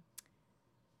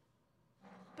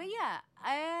 But yeah,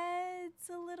 it's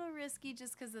a little risky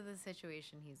just because of the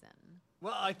situation he's in.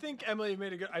 Well, I think Emily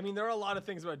made a good. I mean, there are a lot of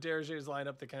things about Derringer's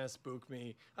lineup that kind of spook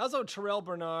me. Also, Terrell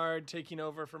Bernard taking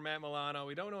over for Matt Milano.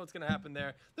 We don't know what's going to happen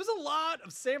there. There's a lot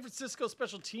of San Francisco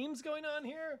special teams going on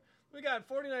here. We got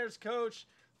 49ers coach,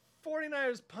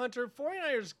 49ers punter,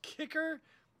 49ers kicker.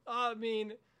 I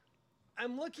mean,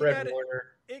 I'm looking Fred at Warner.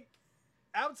 it.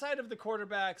 Outside of the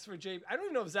quarterbacks for JP, I don't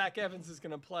even know if Zach Evans is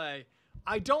going to play.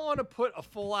 I don't want to put a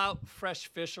full-out fresh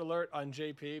fish alert on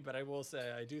JP, but I will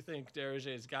say I do think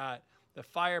Derringer's got the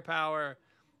firepower.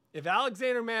 If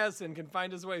Alexander Madison can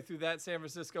find his way through that San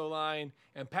Francisco line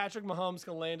and Patrick Mahomes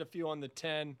can land a few on the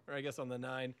 10, or I guess on the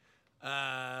 9,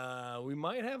 we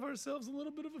might have ourselves a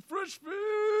little bit of a fresh fish.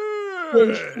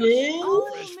 Oh,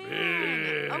 Fresh man.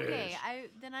 fish. Okay,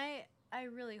 I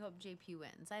really hope JP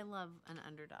wins. I love an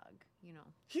underdog, you know.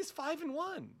 He's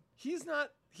 5-1.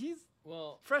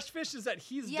 Well, Fresh fish is that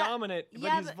he's dominant,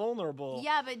 but he's vulnerable.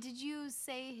 Yeah, but did you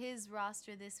say his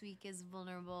roster this week is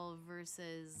vulnerable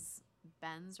versus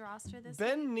Ben's roster this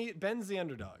week? Ben's the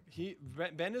underdog.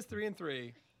 Ben is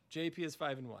 3-3. JP is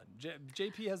 5-1.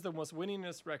 JP has the most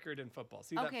winningest record in football.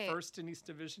 See that first in East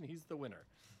Division? He's the winner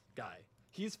guy.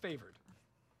 He's favored.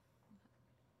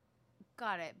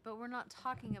 Got it. But we're not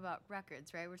talking about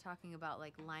records, right? We're talking about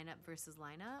like lineup versus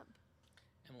lineup.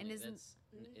 Emily, And it's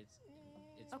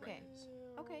okay. records.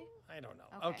 Okay. I don't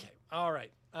know. Okay. All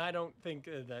right. I don't think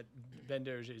that Ben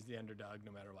Derringer is the underdog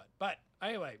no matter what. But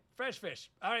anyway, fresh fish.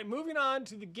 All right, moving on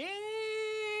to the game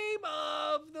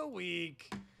of the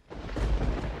week.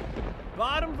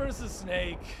 Bottom versus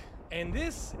Snake. And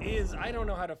this is, I don't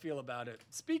know how to feel about it.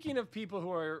 Speaking of people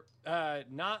who are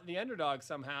not the underdog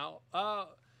somehow,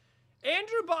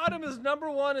 Andrew Bottom is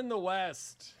 #1 in the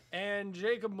West. And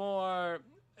Jacob Moore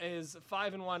is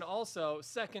 5-1 also,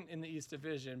 second in the East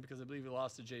Division because I believe he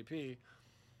lost to JP.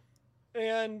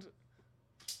 And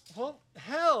Well,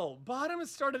 hell, Bottom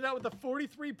has started out with a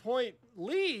 43-point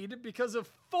lead because of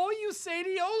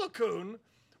Foyusadi Olakun,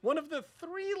 one of the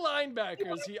 3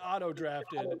 linebackers he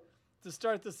auto-drafted to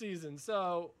start the season.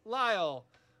 So, Lyle,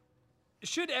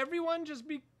 should everyone just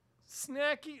be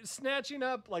snatching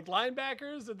up like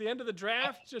linebackers at the end of the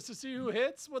draft just to see who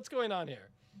hits? What's going on here?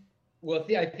 Well,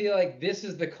 I feel like this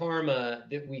is the karma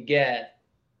that we get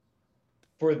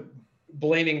for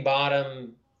blaming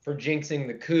Bottom for jinxing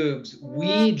the Cougs.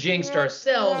 We jinxed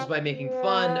ourselves by making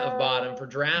fun of Bottom for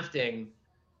drafting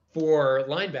 4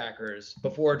 linebackers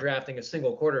before drafting a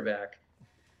single quarterback.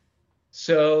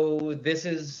 So this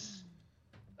is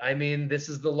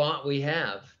the lot we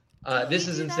have. This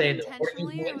is insane.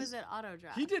 Intentionally, or was it auto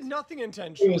draft? He did nothing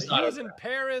intentionally. He was in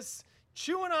Paris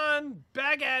chewing on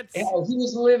baguettes. Yeah, he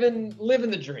was living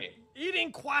the dream.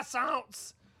 Eating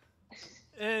croissants.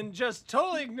 And just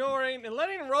totally ignoring and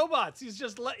letting robots.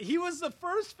 He was the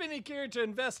first Phinnecky to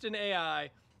invest in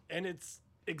AI, and it's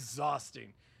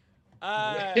exhausting.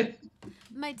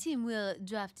 My team will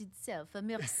draft itself.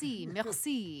 Merci,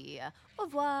 merci. Au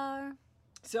revoir.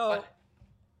 So,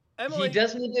 Emily, he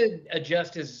does need to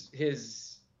adjust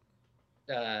his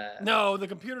no, the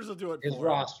computers will do it his for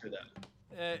roster him. though.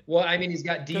 Well, I mean, he's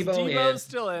got Deebo. Deebo's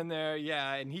still in there,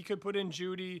 yeah, and he could put in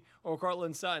Judy or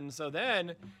Cortland Sutton. So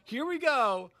then, here we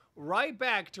go, right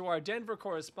back to our Denver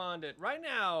correspondent. Right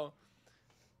now,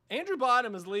 Andrew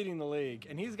Bottom is leading the league,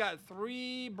 and he's got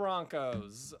 3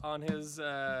 Broncos on his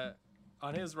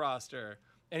roster,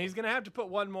 and he's going to have to put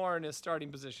 1 more in his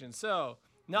starting position. So,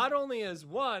 not only is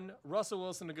 1, Russell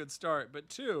Wilson a good start, but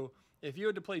 2, if you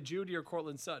had to play Judy or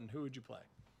Cortland Sutton, who would you play?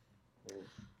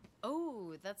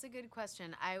 Oh, that's a good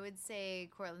question. I would say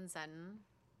Cortland Sutton.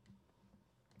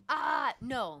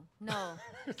 No.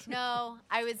 No,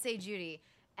 I would say Judy.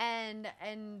 And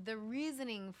the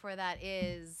reasoning for that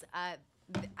is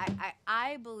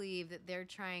I believe that they're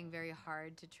trying very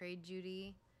hard to trade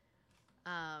Judy.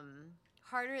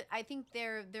 Harder. I think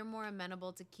they're more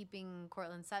amenable to keeping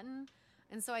Cortland Sutton.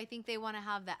 And so I think they want to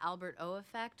have the Albert O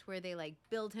effect where they like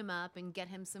build him up and get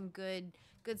him some good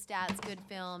stats, good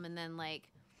film, and then like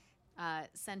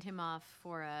send him off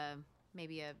for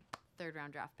maybe a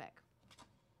 3rd-round draft pick.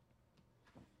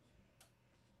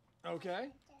 Okay.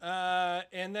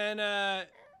 And then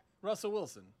Russell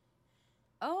Wilson.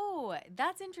 Oh,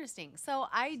 that's interesting. So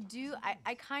I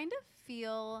kind of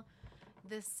feel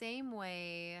the same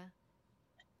way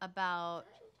about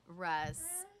Russ.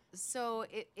 So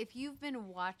if you've been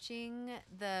watching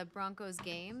the Broncos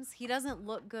games, he doesn't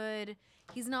look good.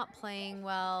 He's not playing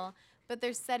well, but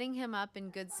they're setting him up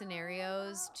in good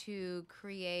scenarios to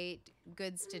create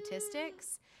good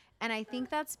statistics. And I think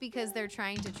that's because they're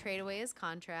trying to trade away his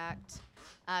contract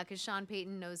because Sean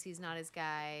Payton knows he's not his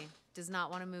guy, does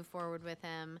not want to move forward with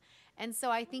him. And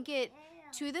so I think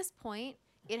to this point,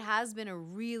 it has been a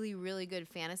really, really good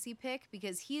fantasy pick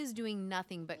because he is doing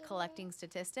nothing but collecting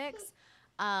statistics.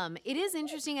 It is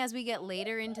interesting as we get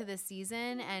later into the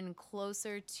season and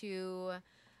closer to,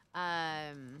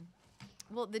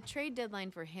 the trade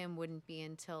deadline for him wouldn't be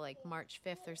until like March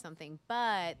 5th or something,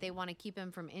 but they want to keep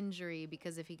him from injury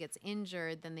because if he gets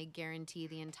injured, then they guarantee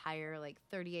the entire like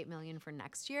 $38 million for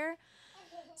next year.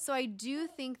 So I do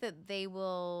think that they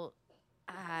will,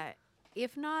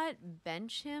 if not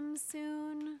bench him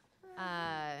soon,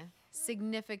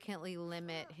 significantly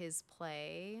limit his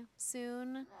play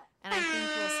soon. And I think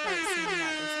we'll start seeing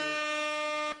that this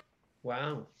week.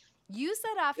 Wow. You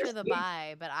said after the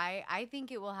bye, but I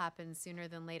think it will happen sooner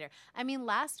than later. I mean,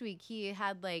 last week he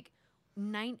had like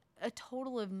a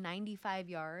total of 95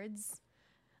 yards.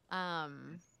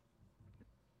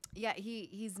 Yeah,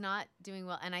 he's not doing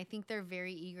well, and I think they're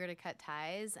very eager to cut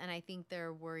ties, and I think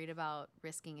they're worried about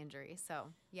risking injury. So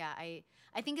yeah, I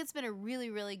think it's been a really,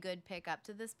 really good pick up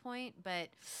to this point, but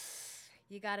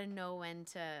you got to know when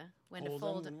to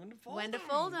fold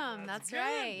them. That's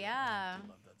right. Yeah. I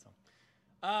love that song.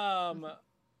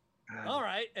 All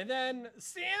right, and then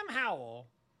Sam Howell.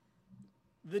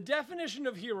 The definition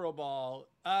of hero ball.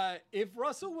 If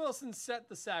Russell Wilson set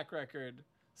the sack record,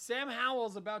 Sam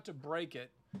Howell's about to break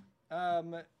it.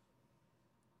 Have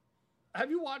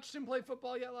you watched him play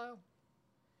football yet, Lyle?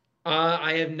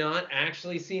 I have not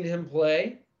actually seen him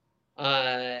play.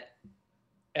 And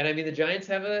I mean, the Giants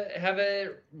have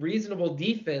a reasonable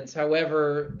defense.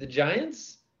 However, the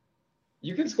Giants,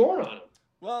 you can score on them.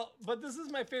 Well, but this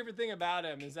is my favorite thing about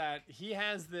him is that he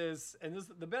has this, and this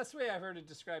the best way I've heard it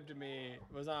described to me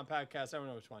was on a podcast, I don't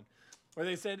know which one, where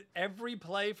they said every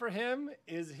play for him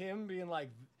is him being like,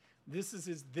 this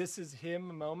is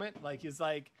him moment. Like he's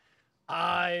like,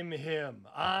 I'm him.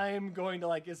 I'm going to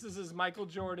like, this is his Michael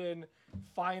Jordan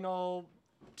final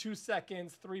 2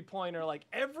 seconds, 3-pointer. Like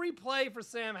every play for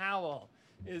Sam Howell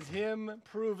is him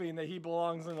proving that he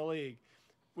belongs in the league,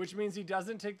 which means he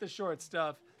doesn't take the short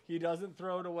stuff. He doesn't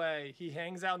throw it away. He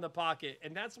hangs out in the pocket.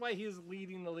 And that's why he is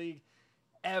leading the league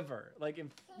ever.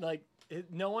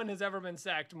 No one has ever been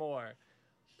sacked more.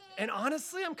 And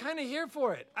honestly, I'm kind of here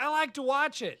for it. I like to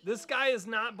watch it. This guy is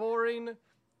not boring.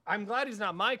 I'm glad he's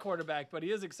not my quarterback, but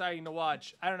he is exciting to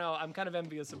watch. I don't know. I'm kind of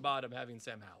envious about him having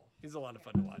Sam Howell. He's a lot of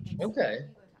fun to watch. Okay.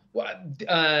 Well,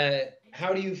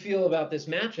 how do you feel about this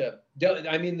matchup?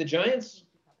 I mean, the Giants,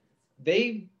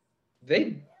 they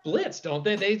blitz, don't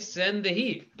they? They send the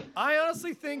heat. I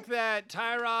honestly think that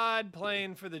Tyrod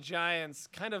playing for the Giants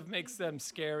kind of makes them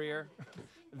scarier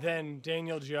than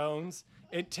Daniel Jones.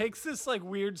 It takes this like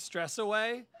weird stress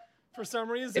away for some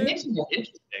reason. It makes it more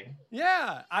interesting.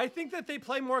 Yeah, I think that they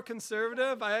play more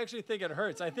conservative. I actually think it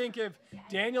hurts. I think if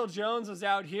Daniel Jones was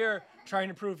out here trying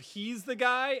to prove he's the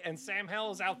guy and Sam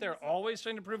Howell's out there always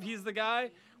trying to prove he's the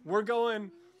guy, we're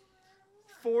going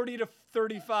 40 to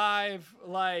 35,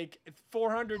 like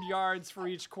 400 yards for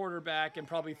each quarterback and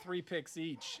probably 3 picks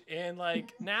each. And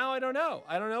like now I don't know.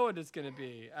 I don't know what it's going to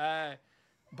be.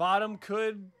 Bottom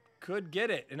could get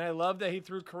it. And I love that he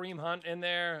threw Kareem Hunt in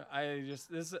there.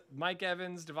 This Mike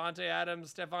Evans, Devontae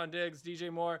Adams, Stephon Diggs,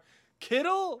 DJ Moore,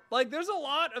 Kittle. Like there's a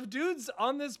lot of dudes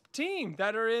on this team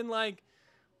that are in like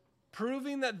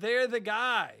proving that they're the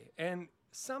guy. And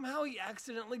somehow he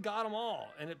accidentally got them all.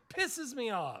 And it pisses me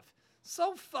off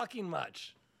so fucking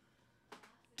much.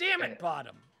 Damn it,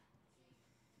 Bottom.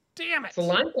 Damn it. It's the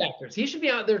linebackers. He should be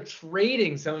out there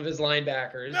trading some of his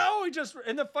linebackers. No,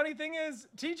 and the funny thing is,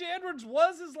 TJ Edwards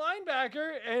was his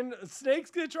linebacker, and Snake's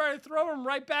going to try to throw him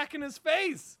right back in his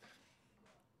face.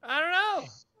 I don't know.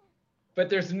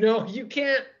 But you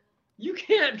can't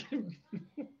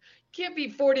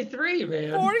beat 43,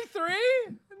 man. 43?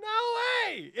 No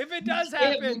way. If it does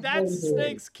happen, that's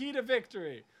Snake's key to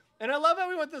victory. And I love how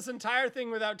we went this entire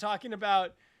thing without talking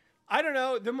about, I don't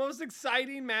know, the most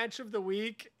exciting match of the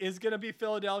week is going to be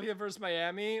Philadelphia versus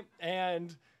Miami.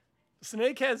 And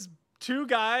Snake has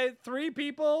 3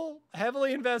 people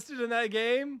heavily invested in that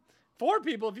game. 4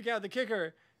 people if you count the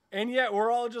kicker. And yet we're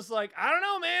all just like, I don't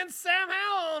know, man, Sam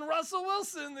Howell and Russell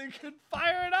Wilson, they could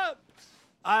fire it up.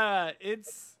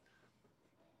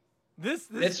 This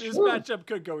matchup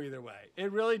could go either way.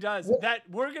 It really does. That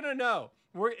we're going to know.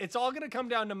 It's all going to come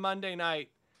down to Monday night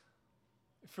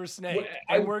for Snake,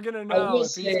 and we're going to know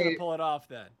if he's going to pull it off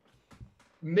then.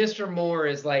 Mr. Moore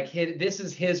is like, this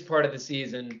is his part of the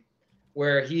season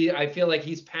where I feel like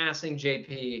he's passing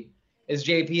JP as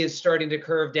JP is starting to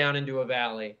curve down into a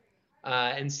valley.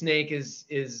 And Snake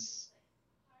is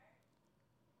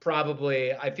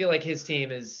probably, I feel like his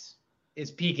team is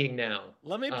peaking now.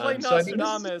 Let me play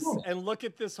Nostradamus and look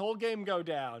at this whole game go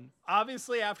down.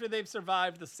 Obviously, after they've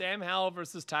survived the Sam Howell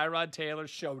versus Tyrod Taylor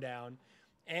showdown,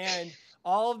 and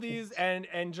all of these, and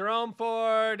Jerome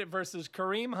Ford versus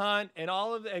Kareem Hunt,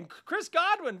 and Chris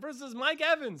Godwin versus Mike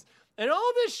Evans, and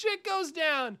all this shit goes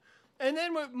down. And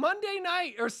then Monday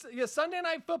night or Sunday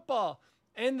Night Football,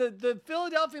 and the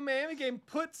Philadelphia-Miami game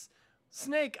puts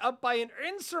Snake up by an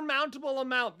insurmountable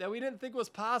amount that we didn't think was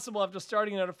possible after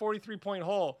starting at a 43-point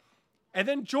hole. And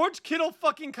then George Kittle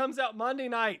fucking comes out Monday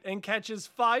night and catches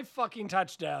 5 fucking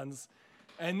touchdowns.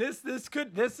 And this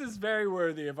is very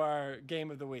worthy of our game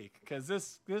of the week, because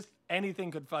this anything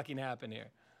could fucking happen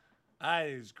here.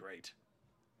 It was great.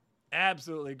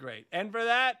 Absolutely great. And for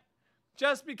that,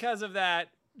 just because of that,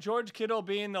 George Kittle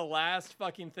being the last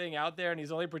fucking thing out there, and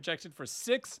he's only projected for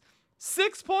 6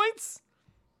 points.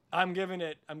 I'm giving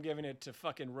it to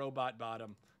fucking Robot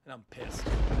Bottom, and I'm pissed.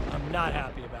 I'm not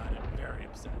happy about it. I'm very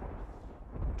upset.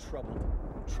 I'm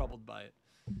troubled by it.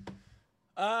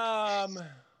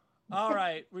 All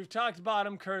right, we've talked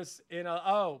Bottom curse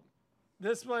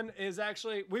this one is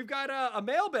actually, we've got a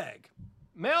mailbag.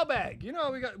 Mailbag. You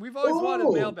know, we've always wanted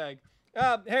a mailbag.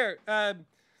 Here.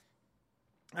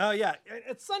 Oh yeah,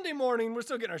 it's Sunday morning. We're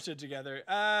still getting our shit together.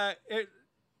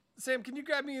 Sam, can you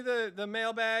grab me the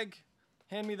mailbag?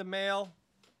 Hand me the mail.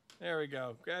 There we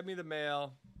go. Grab me the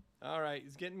mail. All right,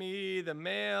 he's getting me the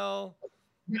mail.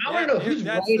 I don't know who's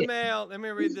that's writing. The mail. Let me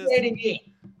read this.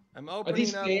 I'm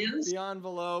opening up the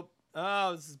envelope.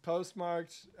 Oh, this is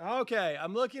postmarked. Okay,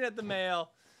 I'm looking at the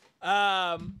mail.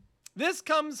 This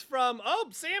comes from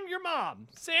Sam, your mom.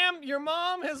 Sam, your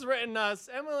mom has written us.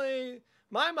 Emily,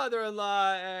 my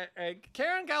mother-in-law,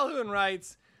 Karen Calhoun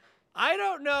writes, I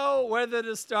don't know whether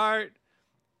to start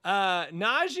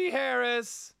Najee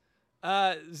Harris,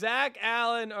 Zach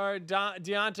Allen, or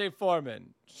Deontay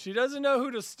Foreman. She doesn't know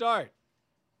who to start.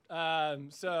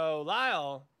 So,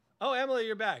 Lyle, Oh, Emily,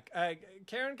 you're back.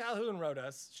 Karen Calhoun wrote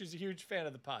us. She's a huge fan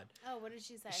of the pod. Oh, what did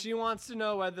she say? She wants to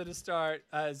know whether to start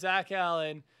Zach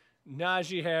Allen,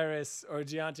 Najee Harris, or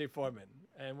Deontay Foreman.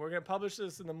 And we're going to publish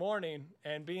this in the morning.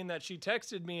 And being that she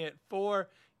texted me at 4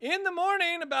 in the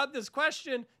morning about this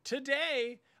question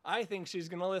today, I think she's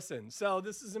going to listen. So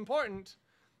this is important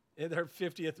in her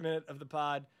 50th minute of the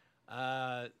pod.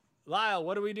 Lyle,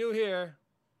 what do we do here?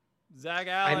 Zach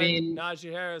Allen,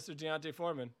 Najee Harris, or Deontay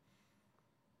Foreman?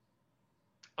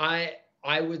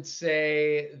 I would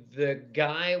say the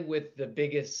guy with the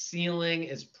biggest ceiling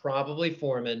is probably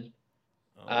Foreman.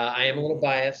 I am a little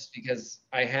biased because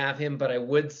I have him, but I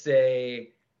would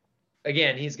say,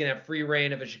 again, he's going to have free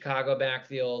reign of a Chicago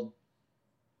backfield.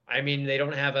 I mean, they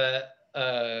don't have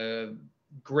a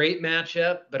great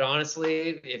matchup, but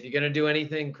honestly, if you're going to do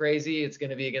anything crazy, it's going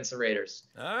to be against the Raiders.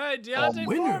 All right, Deontay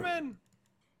Foreman.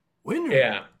 Winner.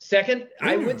 Yeah. Second,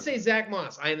 Winner. I would say Zach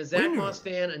Moss. I am a Zach Moss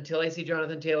fan until I see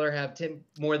Jonathan Taylor have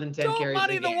more than 10 carries. Don't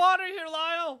muddy in a the game. water here,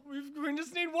 Lyle. We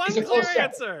just need one He's a clear close second.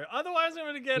 answer. Otherwise, I'm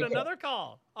going to get another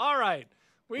call. All right.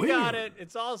 We got it.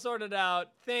 It's all sorted out.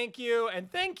 Thank you.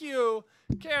 And thank you,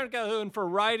 Karen Calhoun, for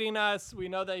writing us. We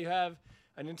know that you have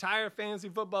an entire fantasy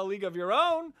football league of your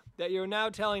own that you're now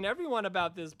telling everyone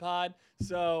about this pod.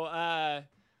 So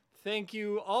thank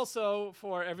you also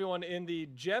for everyone in the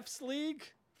Jeff's League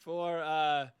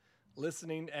for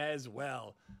listening as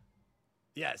well.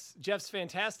 Yes, Jeff's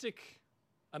fantastic,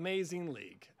 amazing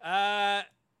league.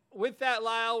 With that,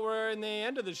 Lyle, we're in the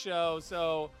end of the show,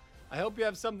 so I hope you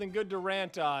have something good to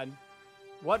rant on.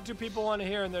 What do people want to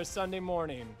hear in their Sunday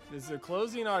morning? This is the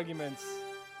closing arguments.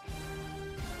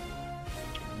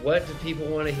 What do people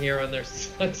want to hear on their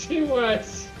Sunday what?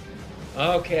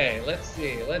 Okay, let's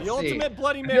see. The ultimate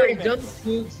Bloody Mary I've done mix.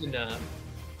 the Cougs enough.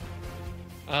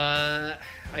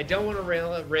 I don't want to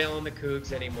rail on the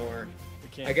Cougs anymore.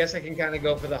 I guess I can kind of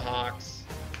go for the Hawks.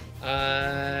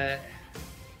 Yeah,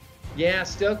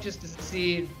 stoked just to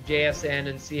see JSN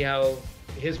and see how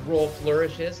his role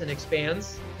flourishes and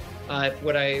expands. If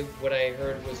what I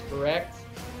heard was correct,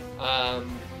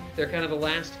 they're kind of the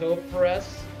last hope for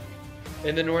us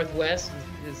in the Northwest.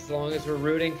 As long as we're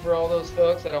rooting for all those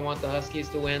folks, I don't want the Huskies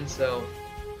to win, so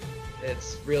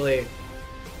it's really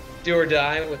do or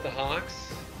die with the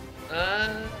Hawks.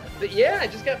 But yeah, I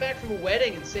just got back from a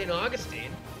wedding in St.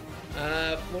 Augustine,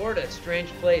 Florida. Strange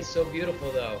place, so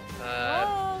beautiful though.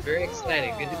 Very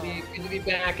exciting. Good to be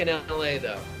back in LA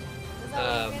though. Was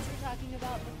that what you guys were talking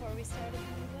about before we started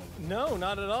music? No,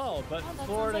 not at all. But that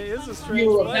Florida sounds like is a fun. strange We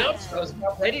were place. I was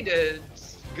about ready to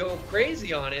go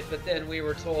crazy on it, but then we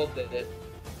were told that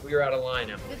we were out of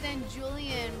line. But then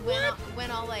Julian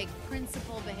went all like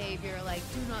principal behavior, like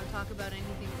do not talk about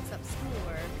anything except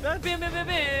schoolwork. That's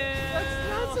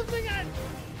not something I...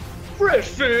 Fresh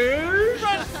fish!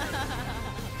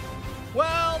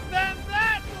 Well, then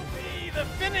that will be the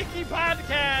Phinnecky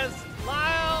podcast.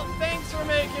 Lyle, thanks for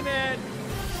making it.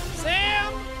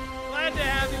 Sam, glad to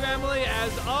have you, Emily,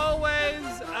 as always.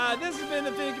 This has been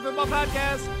the Phinnecky Football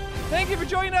Podcast. Thank you for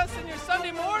joining us in your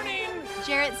Sunday morning.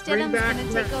 Jarrett Stidham's back going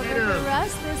to take over Stidham. for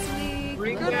Russ this week.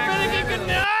 Bring Good back Phinnecky, Stidham. good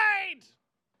night.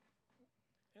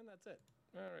 And that's it.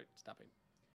 All right, stopping.